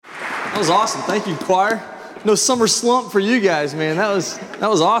That was awesome. Thank you, choir. No summer slump for you guys, man. That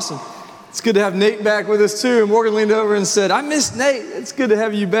was awesome. It's good to have Nate back with us too. And Morgan leaned over and said, "I miss Nate." It's good to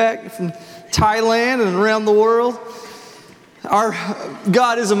have you back from Thailand and around the world. Our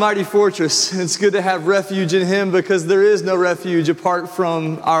God is a mighty fortress. It's good to have refuge in Him because there is no refuge apart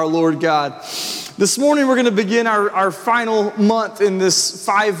from our Lord God. This morning we're going to begin our final month in this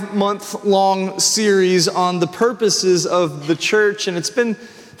 5-month-long series on the purposes of the church. And it's been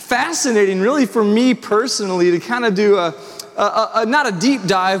fascinating, really, for me personally, to kind of do not a deep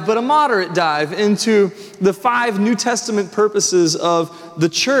dive, but a moderate dive into the 5 New Testament purposes of the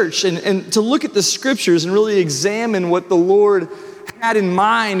church and to look at the scriptures and really examine what the Lord had in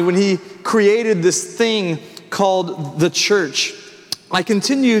mind when He created this thing called the church. I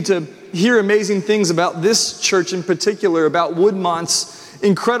continue to hear amazing things about this church in particular, about Woodmont's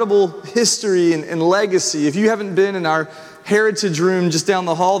incredible history and legacy. If you haven't been in our heritage room just down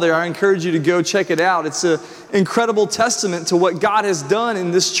the hall there, I encourage you to go check it out. It's an incredible testament to what God has done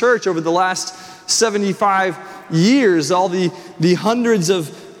in this church over the last 75 years. All the hundreds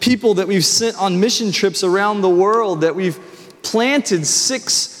of people that we've sent on mission trips around the world, that we've planted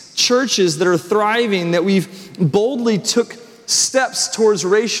 6 churches that are thriving, that we've boldly took steps towards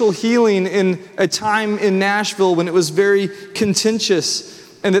racial healing in a time in Nashville when it was very contentious,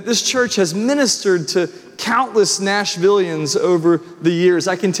 and that this church has ministered to countless Nashvillians over the years.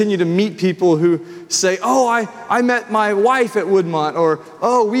 I continue to meet people who say, "Oh, I met my wife at Woodmont," or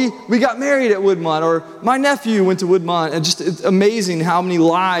 "Oh, we got married at Woodmont," or "My nephew went to Woodmont." And just it's amazing how many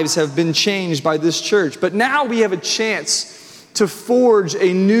lives have been changed by this church. But now we have a chance to forge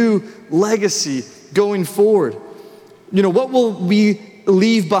a new legacy going forward. You know, what will we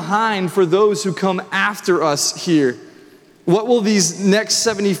leave behind for those who come after us here? What will these next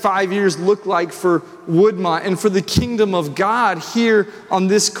 75 years look like for Woodmont and for the kingdom of God here on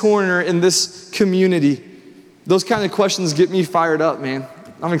this corner in this community? Those kind of questions get me fired up, man.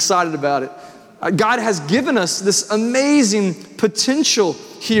 I'm excited about it. God has given us this amazing potential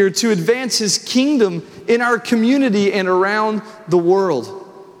here to advance His kingdom in our community and around the world.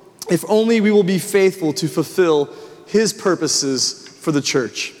 If only we will be faithful to fulfill His purposes for the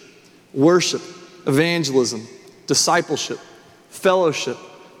church: worship, evangelism, discipleship, fellowship,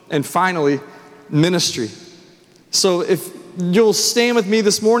 and finally, ministry. So if you'll stand with me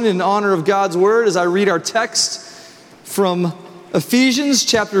this morning in honor of God's word as I read our text from Ephesians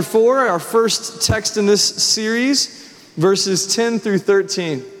chapter 4, our first text in this series, verses 10 through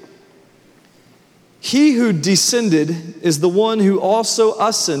 13. "He who descended is the one who also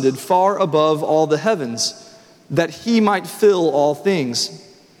ascended far above all the heavens, that He might fill all things.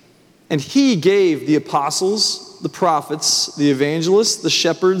 And He gave the apostles, the prophets, the evangelists, the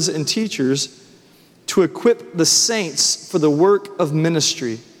shepherds, and teachers to equip the saints for the work of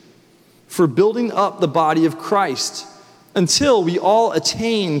ministry, for building up the body of Christ, until we all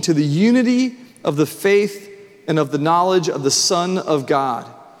attain to the unity of the faith and of the knowledge of the Son of God,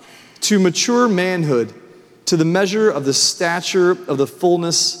 to mature manhood, to the measure of the stature of the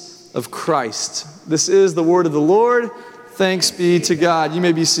fullness of Christ." This is the word of the Lord. Thanks be to God. You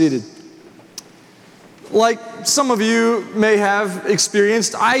may be seated. Like some of you may have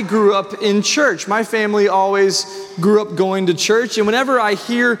experienced, I grew up in church. My family always grew up going to church. And whenever I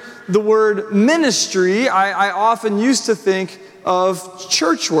hear the word ministry, I often used to think of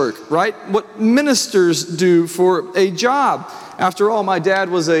church work, right? What ministers do for a job. After all, my dad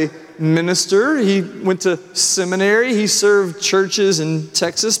was a minister. He went to seminary. He served churches in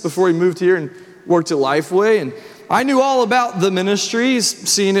Texas before he moved here and worked at Lifeway. And I knew all about the ministries,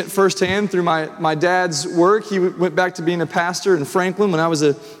 seeing it firsthand through my dad's work. He went back to being a pastor in Franklin when I was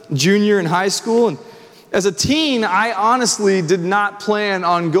a junior in high school. And as a teen, I honestly did not plan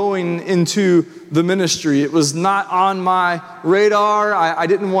on going into the ministry. It was not on my radar. I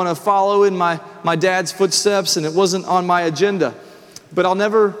didn't want to follow in my dad's footsteps, and it wasn't on my agenda. But I'll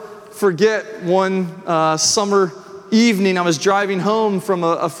never forget one summer evening. I was driving home from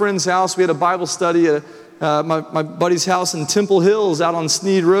a friend's house. We had a Bible study at my buddy's house in Temple Hills out on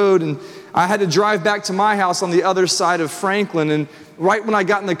Sneed Road, and I had to drive back to my house on the other side of Franklin. And right when I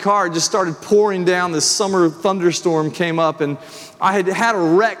got in the car, it just started pouring down. This summer thunderstorm came up, and I had a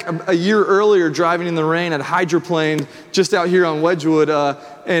wreck a year earlier driving in the rain. I'd hydroplaned just out here on Wedgwood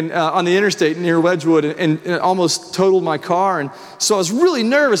and on the interstate near Wedgwood, and it almost totaled my car. And so I was really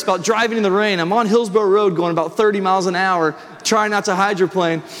nervous about driving in the rain. I'm on Hillsborough Road going about 30 miles an hour, trying not to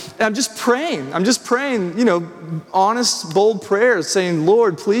hydroplane. And I'm just praying, you know, honest, bold prayers saying,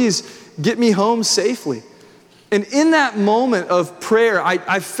 "Lord, please get me home safely." And in that moment of prayer,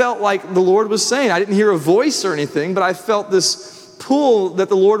 I felt like the Lord was saying, I didn't hear a voice or anything, but I felt this pull that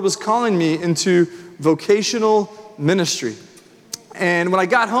the Lord was calling me into vocational ministry. And when I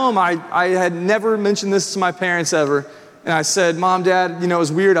got home, I had never mentioned this to my parents ever. And I said, Mom, Dad, it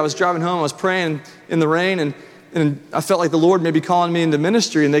was weird. I was driving home. I was praying in the rain, and I felt like the Lord may be calling me into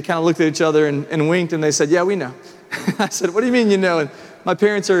ministry. And they kind of looked at each other and winked, and they said, yeah, we know. I said, what do you mean you know? And my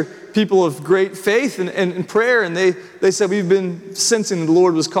parents are people of great faith and prayer, and they said, we've been sensing the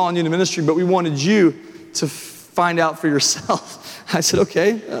Lord was calling you into ministry, but we wanted you to find out for yourself. I said,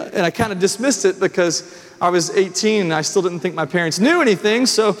 okay. And I kind of dismissed it because I was 18 and I still didn't think my parents knew anything,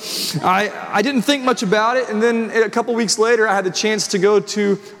 so I didn't think much about it. And then a couple weeks later, I had the chance to go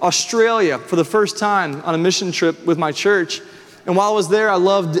to Australia for the first time on a mission trip with my church. And while I was there, I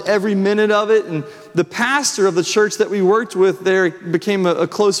loved every minute of it. And the pastor of the church that we worked with there became a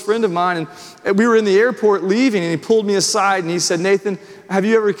close friend of mine. And we were in the airport leaving, and he pulled me aside and he said, Nathan, have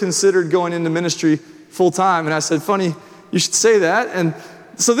you ever considered going into ministry full time? And I said, funny, you should say that. And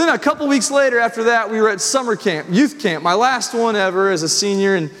so then a couple weeks later after that, we were at summer camp, youth camp, my last one ever as a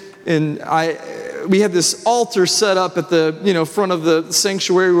senior. And we had this altar set up at the front of the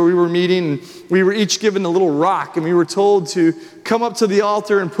sanctuary where we were meeting. And we were each given a little rock, and we were told to come up to the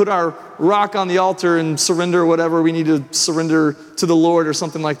altar and put our rock on the altar and surrender whatever we need to surrender to the Lord or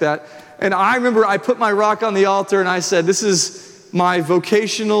something like that. And I remember I put my rock on the altar and I said, this is my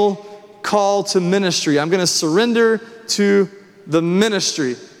vocational call to ministry. I'm going to surrender to the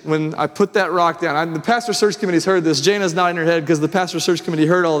ministry. When I put that rock down, the pastor search committee's heard this. Jana's nodding her head because the pastor search committee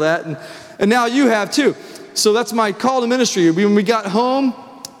heard all that, and now you have too. So that's my call to ministry. When we got home,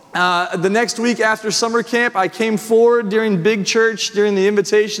 the next week after summer camp, I came forward during big church, during the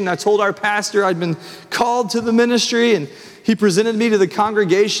invitation. I told our pastor I'd been called to the ministry, and he presented me to the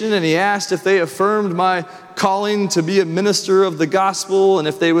congregation, and he asked if they affirmed my calling to be a minister of the gospel, and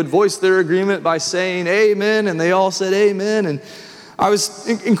if they would voice their agreement by saying amen, and they all said amen. And I was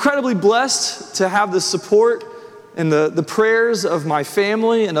incredibly blessed to have the support and the prayers of my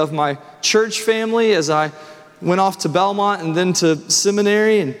family and of my church family as I went off to Belmont and then to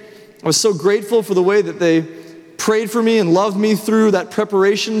seminary. And I was so grateful for the way that they prayed for me and loved me through that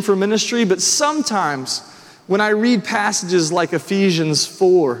preparation for ministry. But sometimes when I read passages like Ephesians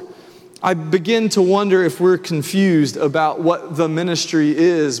 4, I begin to wonder if we're confused about what the ministry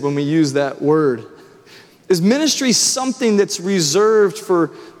is when we use that word. Is ministry something that's reserved for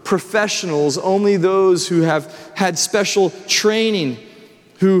professionals, only those who have had special training,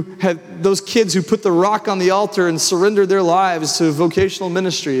 who had those kids who put the rock on the altar and surrendered their lives to vocational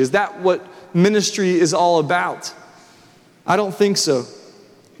ministry? Is that what ministry is all about? I don't think so.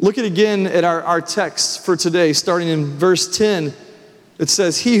 Look again at our text for today, starting in verse 10. It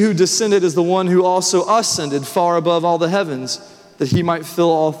says, he who descended is the one who also ascended far above all the heavens, that he might fill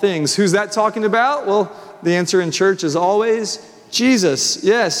all things. Who's that talking about? Well, the answer in church is always Jesus.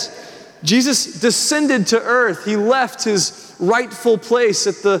 Yes, Jesus descended to earth. He left his rightful place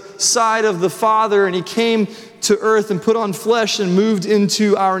at the side of the Father, and he came to earth and put on flesh and moved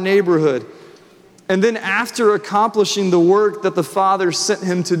into our neighborhood. And then after accomplishing the work that the Father sent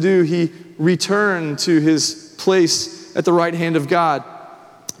him to do, he returned to his place at the right hand of God.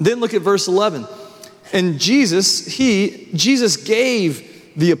 Then look at verse 11. And Jesus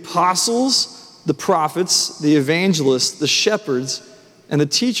gave the apostles, the prophets, the evangelists, the shepherds, and the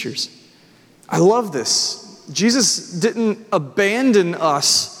teachers. I love this. Jesus didn't abandon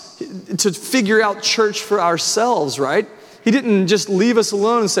us to figure out church for ourselves, right? He didn't just leave us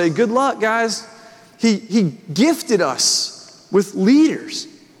alone and say, good luck, guys. He gifted us with leaders.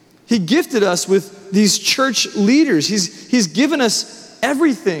 He gifted us with these church leaders. He's given us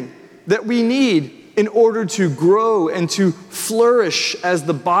everything that we need in order to grow and to flourish as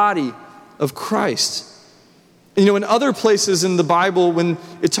the body of Christ. In other places in the Bible, when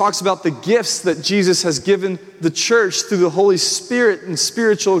it talks about the gifts that Jesus has given the church through the Holy Spirit and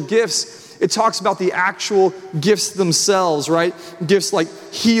spiritual gifts, it talks about the actual gifts themselves, right? Gifts like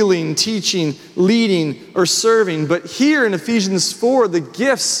healing, teaching, leading, or serving. But here in Ephesians 4, the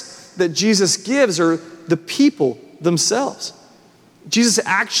gifts that Jesus gives are the people themselves. Jesus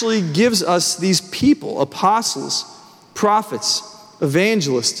actually gives us these people, apostles, prophets,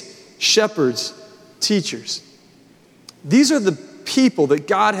 evangelists, shepherds, teachers. These are the people that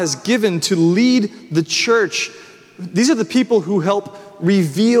God has given to lead the church. These are the people who help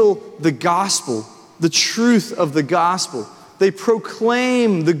reveal the gospel, the truth of the gospel. They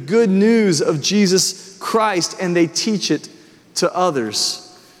proclaim the good news of Jesus Christ, and they teach it to others.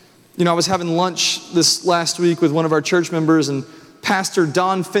 I was having lunch this last week with one of our church members, and Pastor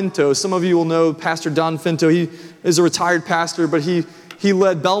Don Finto. Some of you will know Pastor Don Finto. He is a retired pastor, but he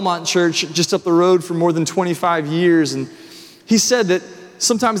led Belmont Church just up the road for more than 25 years. And he said that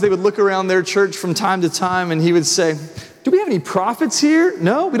sometimes they would look around their church from time to time and he would say, do we have any prophets here?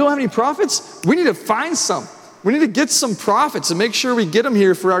 No, we don't have any prophets. We need to find some. We need to get some prophets and make sure we get them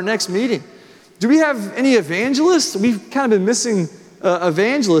here for our next meeting. Do we have any evangelists? We've kind of been missing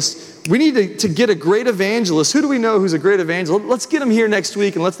evangelists. We need to get a great evangelist. Who do we know who's a great evangelist? Let's get him here next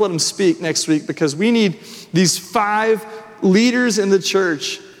week and let's let him speak next week, because we need these 5 leaders in the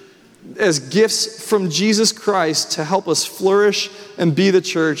church as gifts from Jesus Christ to help us flourish and be the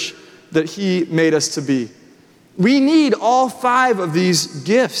church that he made us to be. We need all 5 of these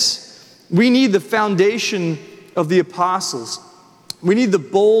gifts. We need the foundation of the apostles. We need the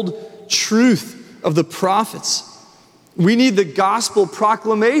bold truth of the prophets. We need the gospel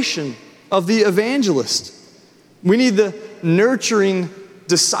proclamation of the evangelist. We need the nurturing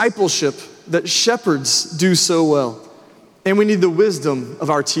discipleship that shepherds do so well. And we need the wisdom of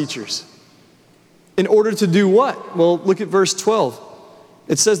our teachers. In order to do what? Well, look at verse 12.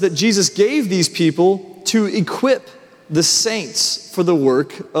 It says that Jesus gave these people to equip the saints for the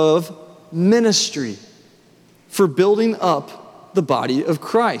work of ministry, for building up the body of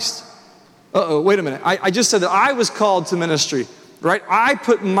Christ. Wait a minute. I just said that I was called to ministry, right? I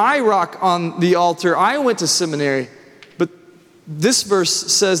put my rock on the altar. I went to seminary. But this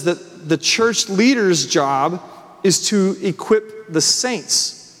verse says that the church leader's job is to equip the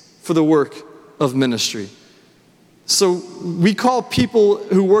saints for the work of ministry. So we call people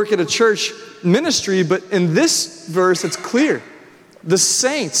who work at a church ministry, but in this verse it's clear. The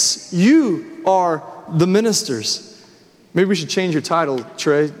saints, you are the ministers. Maybe we should change your title,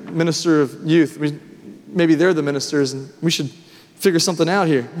 Trey, Minister of Youth. Maybe they're the ministers, and we should figure something out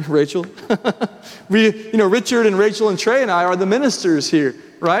here, Rachel. Richard and Rachel and Trey and I are the ministers here,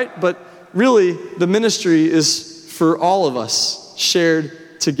 right? But really, the ministry is for all of us,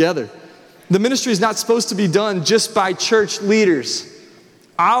 shared together. The ministry is not supposed to be done just by church leaders.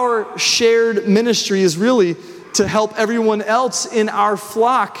 Our shared ministry is really to help everyone else in our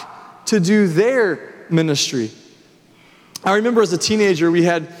flock to do their ministry. I remember as a teenager, we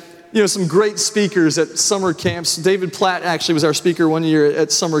had some great speakers at summer camps. David Platt actually was our speaker one year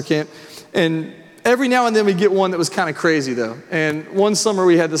at summer camp. And every now and then we get one that was kind of crazy though. And one summer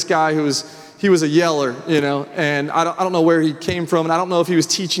we had this guy who was a yeller, and I don't know where he came from, and I don't know if he was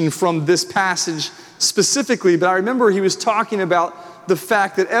teaching from this passage specifically, but I remember he was talking about the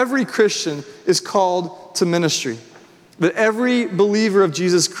fact that every Christian is called to ministry, that every believer of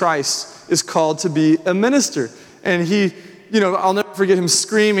Jesus Christ is called to be a minister. And he, I'll never forget him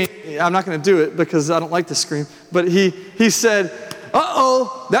screaming. I'm not going to do it because I don't like to scream, but he said,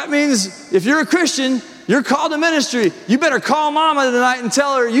 that means if you're a Christian, you're called to ministry. You better call mama tonight and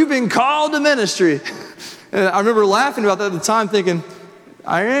tell her you've been called to ministry. And I remember laughing about that at the time, thinking,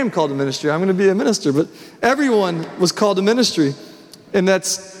 I am called to ministry. I'm going to be a minister. But everyone was called to ministry. And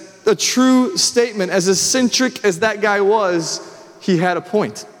that's a true statement. As eccentric as that guy was, he had a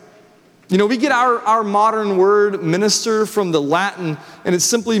point. We get our modern word minister from the Latin, and it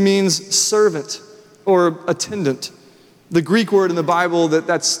simply means servant or attendant. The Greek word in the Bible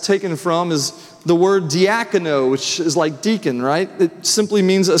that's taken from is the word diakono, which is like deacon, right? It simply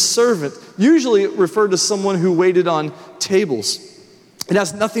means a servant. Usually it referred to someone who waited on tables. It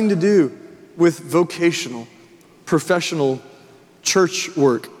has nothing to do with vocational, professional church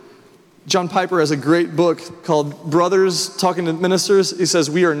work. John Piper has a great book called Brothers Talking to Ministers. He says,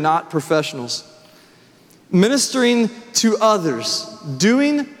 we are not professionals. Ministering to others,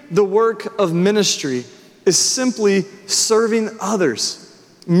 doing the work of ministry is simply serving others,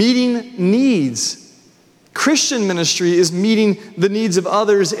 meeting needs. Christian ministry is meeting the needs of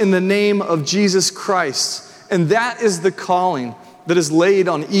others in the name of Jesus Christ. And that is the calling that is laid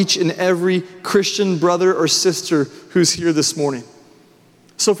on each and every Christian brother or sister who's here this morning.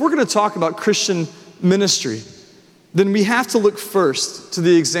 So if we're going to talk about Christian ministry, then we have to look first to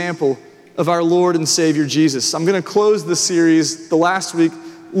the example of our Lord and Savior Jesus. I'm going to close the series the last week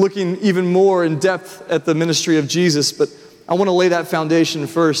looking even more in depth at the ministry of Jesus, but I want to lay that foundation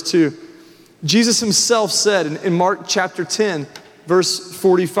first too. Jesus himself said in Mark chapter 10, verse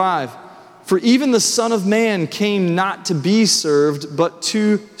 45, "For even the Son of Man came not to be served, but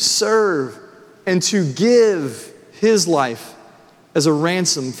to serve and to give his life as a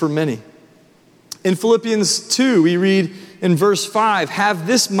ransom for many." In Philippians 2, we read in verse 5, "Have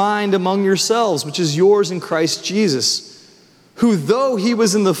this mind among yourselves, which is yours in Christ Jesus, who though he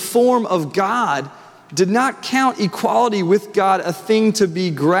was in the form of God, did not count equality with God a thing to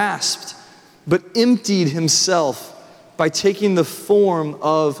be grasped, but emptied himself by taking the form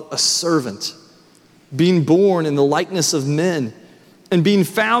of a servant, being born in the likeness of men, And being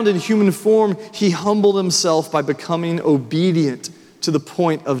found in human form, he humbled himself by becoming obedient to the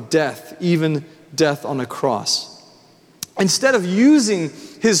point of death, even death on a cross. Instead of using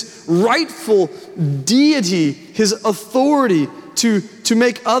his rightful deity, his authority to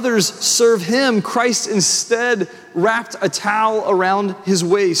make others serve him, Christ instead wrapped a towel around his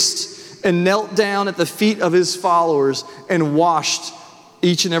waist and knelt down at the feet of his followers and washed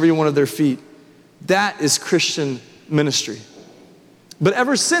each and every one of their feet. That is Christian ministry. But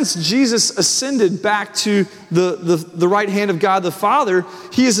ever since Jesus ascended back to the right hand of God the Father,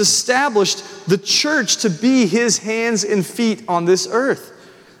 he has established the church to be his hands and feet on this earth.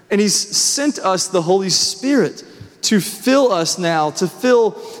 And he's sent us the Holy Spirit to fill us now, to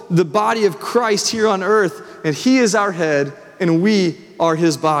fill the body of Christ here on earth. And he is our head, and we are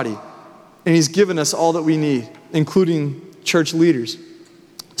his body. And he's given us all that we need, including church leaders.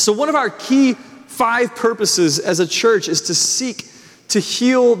 So one of our key 5 purposes as a church is to seek to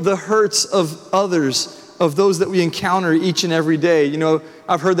heal the hurts of others, of those that we encounter each and every day. You know,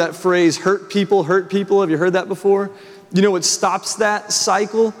 I've heard that phrase, hurt people, hurt people. Have you heard that before? You know what stops that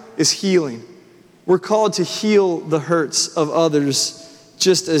cycle is healing. We're called to heal the hurts of others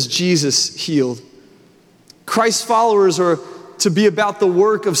just as Jesus healed. Christ's followers are to be about the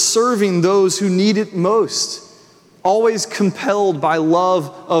work of serving those who need it most, always compelled by love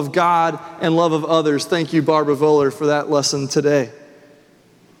of God and love of others. Thank you, Barbara Voller, for that lesson today.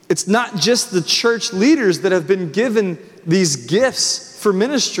 It's not just the church leaders that have been given these gifts for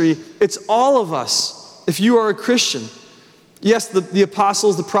ministry. It's all of us, if you are a Christian. Yes, the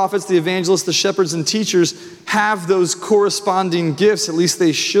apostles, the prophets, the evangelists, the shepherds, and teachers have those corresponding gifts, at least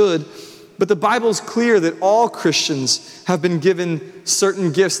they should. But the Bible's clear that all Christians have been given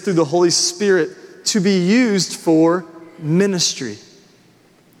certain gifts through the Holy Spirit to be used for ministry.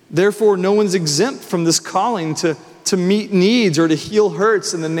 Therefore, no one's exempt from this calling to meet needs or to heal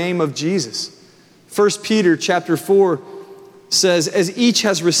hurts in the name of Jesus. 1 Peter chapter 4 says, as each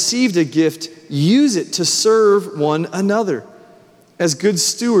has received a gift, use it to serve one another as good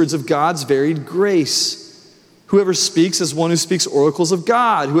stewards of God's varied grace. Whoever speaks as one who speaks oracles of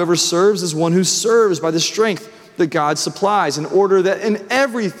God. Whoever serves as one who serves by the strength that God supplies, in order that in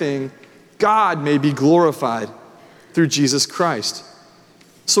everything God may be glorified through Jesus Christ.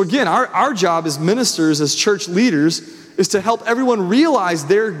 So again, our job as ministers, as church leaders, is to help everyone realize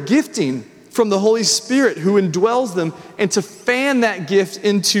their gifting from the Holy Spirit who indwells them, and to fan that gift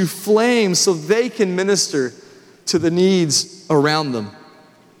into flame so they can minister to the needs around them.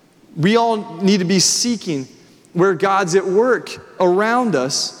 We all need to be seeking where God's at work around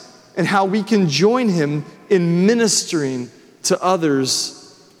us and how we can join him in ministering to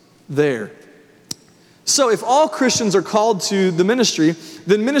others there. So if all Christians are called to the ministry,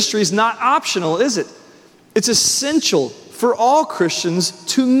 then ministry is not optional, is it? It's essential for all Christians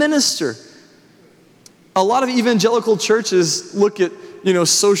to minister. A lot of evangelical churches look at,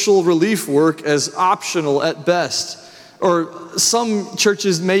 social relief work as optional at best. Or some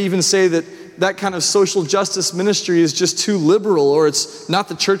churches may even say that kind of social justice ministry is just too liberal, or it's not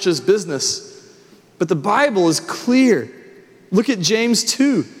the church's business. But the Bible is clear. Look at James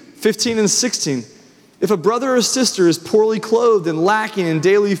 2:15 and 16. If a brother or sister is poorly clothed and lacking in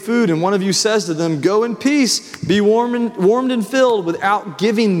daily food, and one of you says to them, go in peace, be warmed and filled, without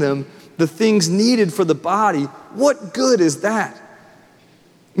giving them the things needed for the body, what good is that?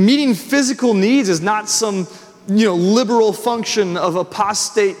 Meeting physical needs is not some, liberal function of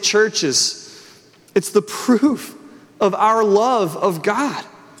apostate churches. It's the proof of our love of God.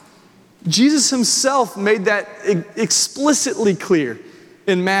 Jesus himself made that explicitly clear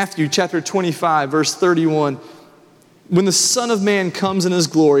in Matthew chapter 25, verse 31. When the Son of Man comes in his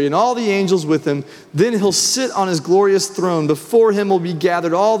glory and all the angels with him, then he'll sit on his glorious throne. Before him will be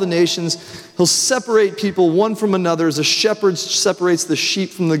gathered all the nations. He'll separate people one from another as a shepherd separates the sheep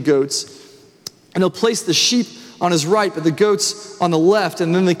from the goats. And he'll place the sheep on his right, but the goats on the left.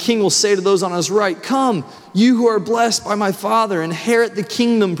 And then the king will say to those on his right, come, you who are blessed by my Father, inherit the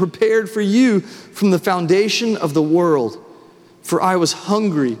kingdom prepared for you from the foundation of the world. For I was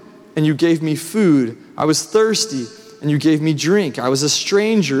hungry, and you gave me food. I was thirsty, and you gave me drink. I was a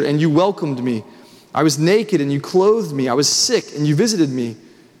stranger, and you welcomed me. I was naked, and you clothed me. I was sick, and you visited me.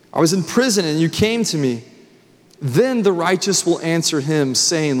 I was in prison, and you came to me. Then the righteous will answer him,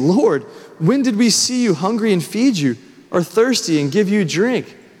 saying, Lord, when did we see you hungry and feed you, or thirsty and give you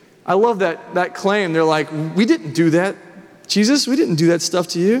drink? I love that claim. They're like, we didn't do that. Jesus, we didn't do that stuff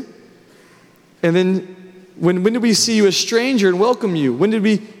to you. And then when did we see you a stranger and welcome you? When did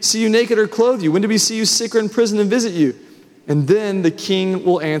we see you naked or clothe you? When did we see you sick or in prison and visit you? And then the king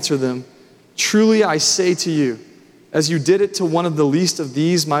will answer them, truly I say to you, As you did it to one of the least of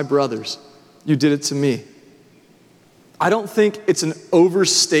these, my brothers, you did it to me. I don't think it's an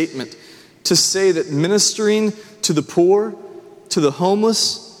overstatement to say that ministering to the poor, to the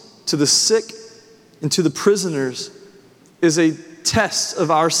homeless, to the sick, and to the prisoners is a test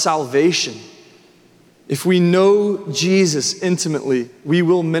of our salvation. If we know Jesus intimately, we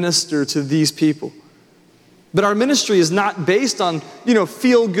will minister to these people. But our ministry is not based on,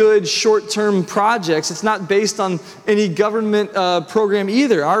 feel-good, short-term projects. It's not based on any government program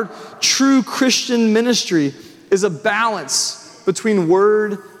either. Our true Christian ministry is a balance between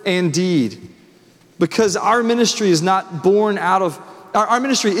word and deed. Because our ministry is not born out of, our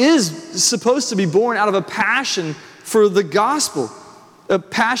ministry is supposed to be born out of a passion for the gospel, a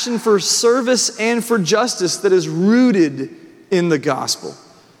passion for service and for justice that is rooted in the gospel.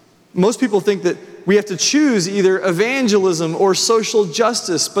 Most people think that we have to choose either evangelism or social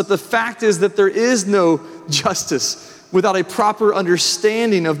justice, but the fact is that there is no justice without a proper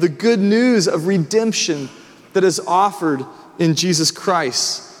understanding of the good news of redemption that is offered in Jesus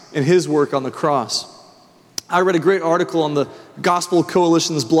Christ and His work on the cross. I read a great article on the Gospel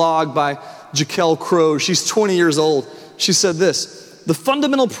Coalition's blog by Jaquel Crow. She's 20 years old. She said this: the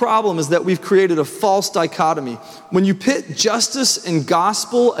fundamental problem is that we've created a false dichotomy. When you pit justice and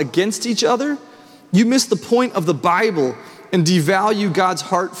gospel against each other, you miss the point of the Bible and devalue God's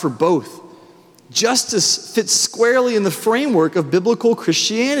heart for both. Justice fits squarely in the framework of biblical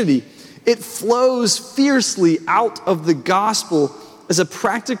Christianity. It flows fiercely out of the gospel as a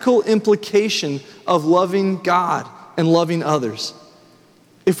practical implication of loving God and loving others.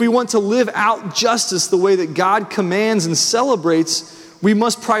 If we want to live out justice the way that God commands and celebrates, we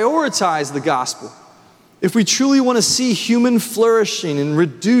must prioritize the gospel. If we truly want to see human flourishing and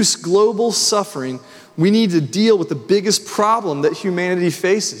reduce global suffering, we need to deal with the biggest problem that humanity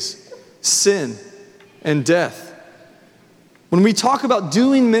faces: sin and death. When we talk about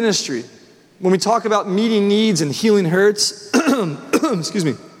doing ministry, when we talk about meeting needs and healing hurts, excuse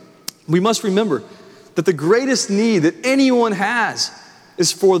me, we must remember that the greatest need that anyone has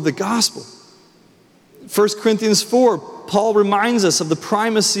is for the gospel. 1 Corinthians 4, Paul reminds us of the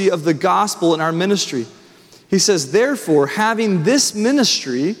primacy of the gospel in our ministry. He says, therefore, having this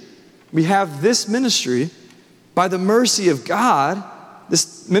ministry, we have this ministry by the mercy of God.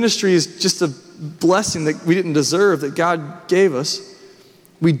 This ministry is just a blessing that we didn't deserve, that God gave us.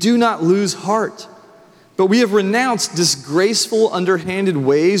 We do not lose heart, but we have renounced disgraceful, underhanded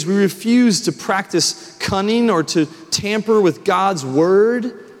ways. We refuse to practice cunning or to tamper with God's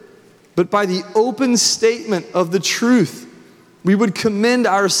word, but by the open statement of the truth, we would commend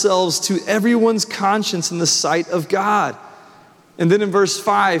ourselves to everyone's conscience in the sight of God. And then in verse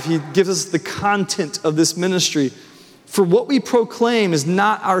 5, he gives us the content of this ministry. For what we proclaim is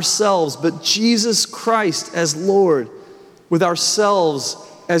not ourselves, but Jesus Christ as Lord, with ourselves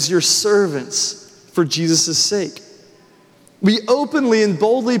as your servants for Jesus' sake. We openly and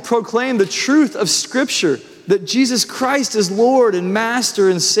boldly proclaim the truth of Scripture, that Jesus Christ is Lord and Master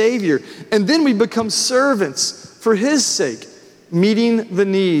and Savior. And then we become servants for His sake, meeting the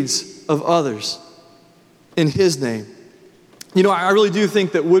needs of others in His name. I really do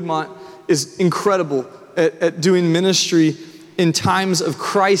think that Woodmont is incredible at doing ministry in times of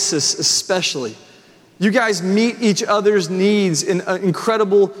crisis especially. You guys meet each other's needs in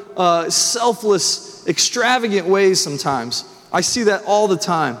incredible, selfless, extravagant ways sometimes. I see that all the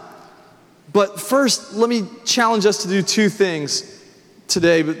time. But first, let me challenge us to do two things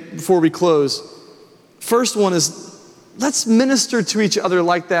today before we close. First one is, let's minister to each other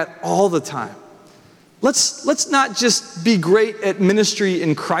like that all the time. Let's not just be great at ministry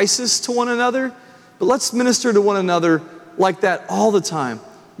in crisis to one another, but let's minister to one another like that all the time,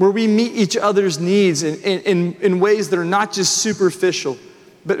 where we meet each other's needs in ways that are not just superficial,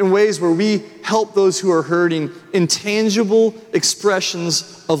 but in ways where we help those who are hurting in tangible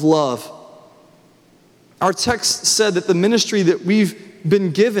expressions of love. Our text said that the ministry that we've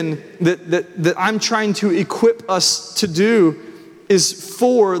been given, that I'm trying to equip us to do, is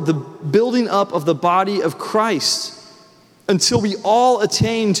for the building up of the body of Christ until we all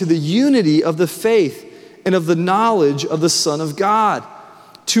attain to the unity of the faith and of the knowledge of the Son of God,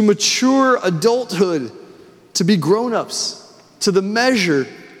 to mature adulthood, to be grown-ups, to the measure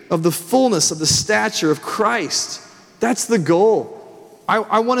of the fullness of the stature of Christ. That's the goal.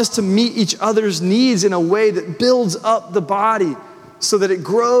 I want us to meet each other's needs in a way that builds up the body so that it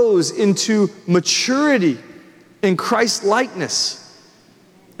grows into maturity in Christ-likeness.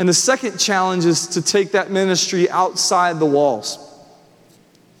 And the second challenge is to take that ministry outside the walls.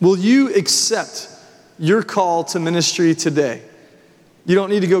 Will you accept your call to ministry today? You don't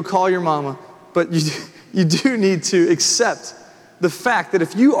need to go call your mama, but you do need to accept the fact that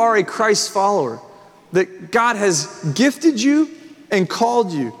if you are a Christ follower, that God has gifted you and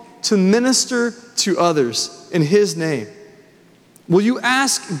called you to minister to others in His name. Will you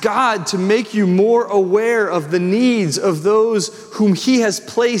ask God to make you more aware of the needs of those whom He has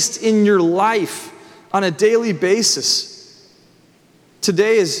placed in your life on a daily basis?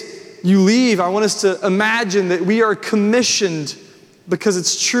 Today, as you leave, I want us to imagine that we are commissioned, because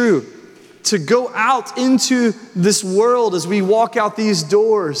it's true, to go out into this world as we walk out these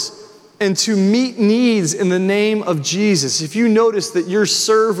doors and to meet needs in the name of Jesus. If you notice that your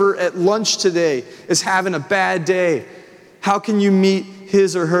server at lunch today is having a bad day, how can you meet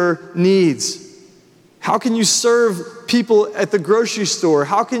his or her needs? How can you serve people at the grocery store?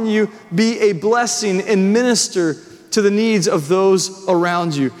 How can you be a blessing and minister to the needs of those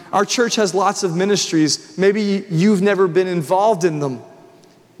around you? Our church has lots of ministries. Maybe you've never been involved in them.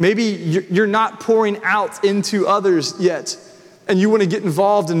 Maybe you're not pouring out into others yet, and you want to get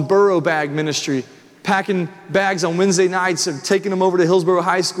involved in Burro Bag ministry, packing bags on Wednesday nights and taking them over to Hillsborough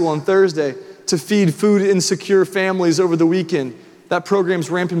High School on Thursday to feed food insecure families over the weekend. That program's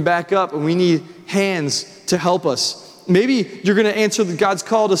ramping back up, and we need hands to help us. Maybe you're going to answer God's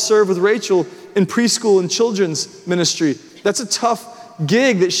call to serve with Rachel in preschool and children's ministry. That's a tough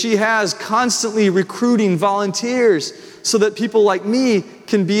gig that she has, constantly recruiting volunteers so that people like me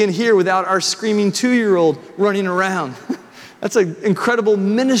can be in here without our screaming 2-year-old running around. That's an incredible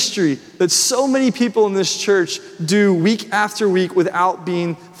ministry that so many people in this church do week after week without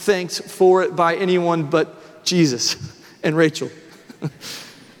being thanked for it by anyone but Jesus and Rachel.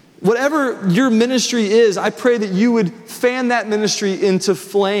 Whatever your ministry is, I pray that you would fan that ministry into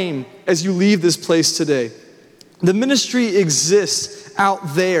flame as you leave this place today. The ministry exists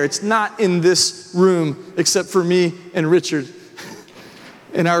out there. It's not in this room except for me and Richard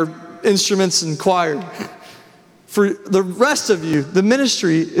and our instruments and choir. For the rest of you, the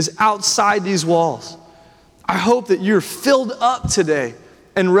ministry is outside these walls. I hope that you're filled up today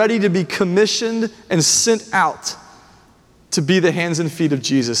and ready to be commissioned and sent out to be the hands and feet of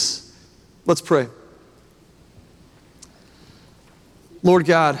Jesus. Let's pray. Lord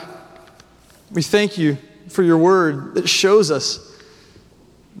God, we thank you for your word that shows us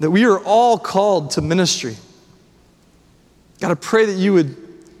that we are all called to ministry. God, I pray that you would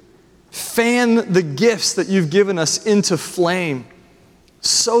fan the gifts that you've given us into flame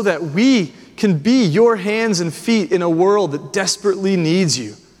so that we can be your hands and feet in a world that desperately needs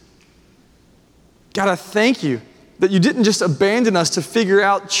you. God, I thank you that you didn't just abandon us to figure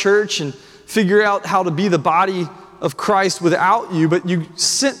out church and figure out how to be the body of Christ without you, but you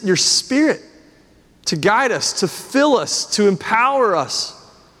sent your Spirit to guide us, to fill us, to empower us,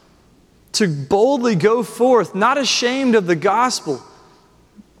 to boldly go forth, not ashamed of the gospel,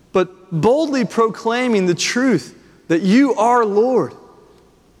 but boldly proclaiming the truth that you are Lord,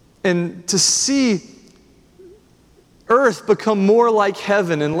 and to see earth become more like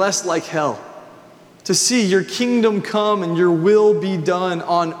heaven and less like hell, to see your kingdom come and your will be done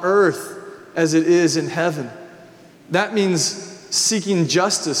on earth as it is in heaven. That means seeking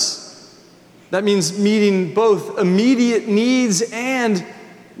justice. That means meeting both immediate needs and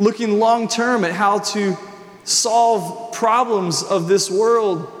looking long-term at how to solve problems of this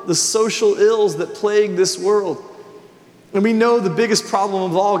world, the social ills that plague this world. And we know the biggest problem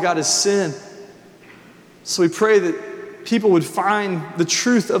of all, God, is sin. So we pray that people would find the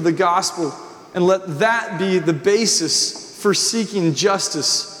truth of the gospel and let that be the basis for seeking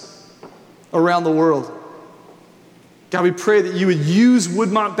justice around the world. God, we pray that you would use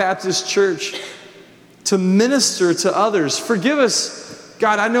Woodmont Baptist Church to minister to others. Forgive us,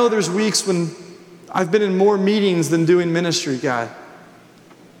 God, I know there's weeks when I've been in more meetings than doing ministry, God.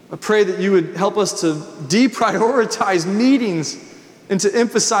 I pray that you would help us to deprioritize meetings and to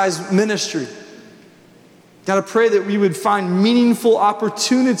emphasize ministry. God, I pray that we would find meaningful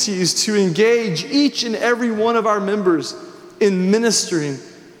opportunities to engage each and every one of our members in ministering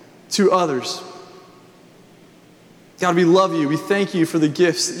to others. God, we love you. We thank you for the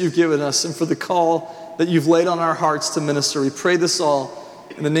gifts that you've given us and for the call that you've laid on our hearts to minister. We pray this all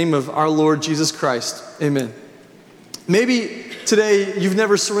in the name of our Lord Jesus Christ. Amen. Maybe today you've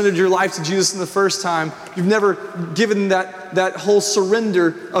never surrendered your life to Jesus in the first time. You've never given that whole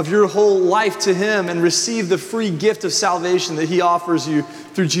surrender of your whole life to Him and received the free gift of salvation that He offers you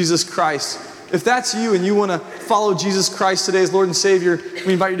through Jesus Christ. If that's you and you want to follow Jesus Christ today as Lord and Savior,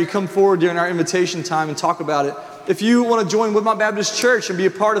 we invite you to come forward during our invitation time and talk about it. If you want to join Woodmont Baptist Church and be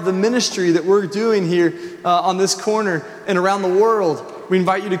a part of the ministry that we're doing here on this corner and around the world, we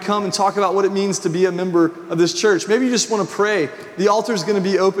invite you to come and talk about what it means to be a member of this church. Maybe you just want to pray. The altar is going to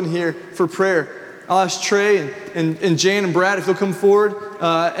be open here for prayer. I'll ask Trey and Jan and Brad if they'll come forward.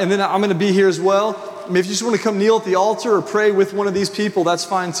 And then I'm going to be here as well. I mean, if you just want to come kneel at the altar or pray with one of these people, that's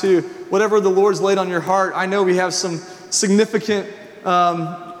fine too. Whatever the Lord's laid on your heart. I know we have some significant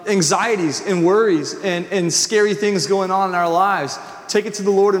anxieties and worries and scary things going on in our lives. Take it to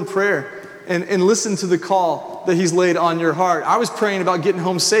the Lord in prayer and listen to the call that He's laid on your heart. I was praying about getting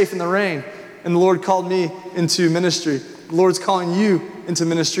home safe in the rain, and the Lord called me into ministry. The Lord's calling you into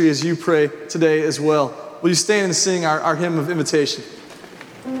ministry as you pray today as well. Will you stand and sing our hymn of invitation?